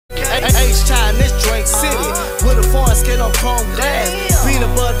H-Time, this Drink City. With a foreign skin on chrome glass. Beat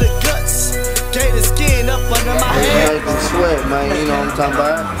above the guts. Gator skin up under my head. Make them sweat, man. You know what I'm talking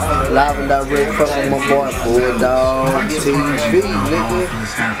about? Live and direct from my boy Bulldog TV, nigga.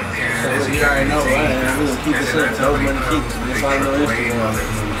 You already know, right? We gonna keep it simple. No money keep it. That's all I know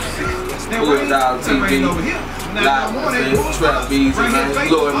Instagram. Bulldog TV. Live on Trap Beats, man.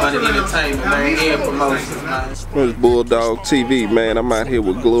 Glory Money Entertainment, man. And promotions, man. It's Bulldog TV, man. I'm out here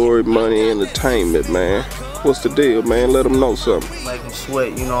with Glory Money Entertainment, man. What's the deal, man? Let them know something. Make them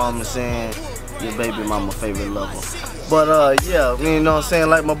sweat, you know what I'm saying? Your baby mama favorite lover. But yeah, you know what I'm saying?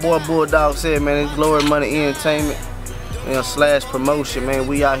 Like my boy Bulldog said, man, it's Glory Money Entertainment, you know, / promotion, man.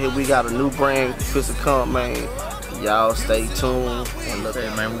 We out here, we got a new brand fit to come, man. Y'all stay tuned and look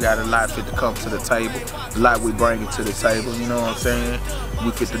at, man. We got a lot fit to come to the table. A lot we bring to the table, you know what I'm saying? We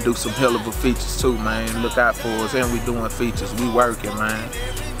fit to do some hell of a features too, man. Look out for us, and we doing features. We working, man.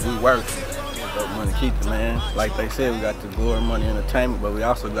 We working. Money keep it, man. Like they said, we got the Glory Money Entertainment, but we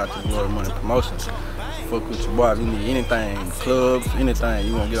also got the Glory Money Promotions. Fuck with your boys, we need anything, clubs, anything.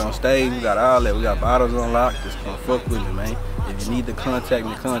 You want to get on stage, we got all that. We got bottles on lock, just come fuck with me, man. If you need to contact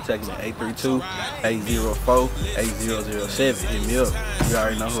me 832-804-8007. Hit me up. You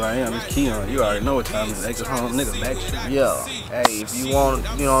already know who I am. It's Keon. You already know what time it is. Acres Home, nigga, back shit. Yeah. Hey, if you want,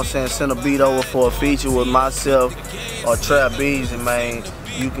 you know what I'm saying, send a beat over for a feature with myself or Trap Beats, man,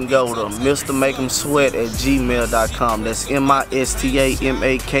 you can go to mrmakeemsweat@gmail.com. That's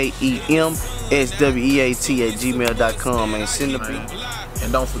MISTAMAKEMSWEAT@gmail.com, man. Send the beat.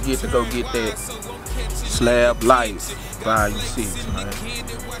 And don't forget to go get that Slab Life Volume 6, man.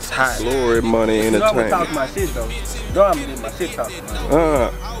 It's hot. Glory Money Entertainment. You know I'm talking my shit, though. You know I'm gonna get my shit talking,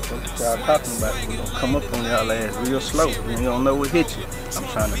 man. What y'all talking about, we gonna come up on y'all ass real slow. You don't know what hit you. I'm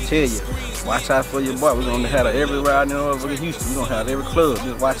trying to tell you. Watch out for your boy. We're gonna have it every ride in over Houston. We're gonna have it every club.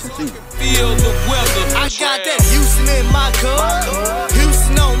 Just watch and see. I got that Houston in my cup.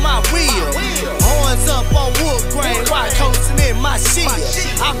 Houston on my wheel. Horns up on wood grain. White coasting in my shit.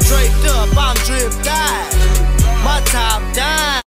 I'm draped up, I'm dripped out. My top down.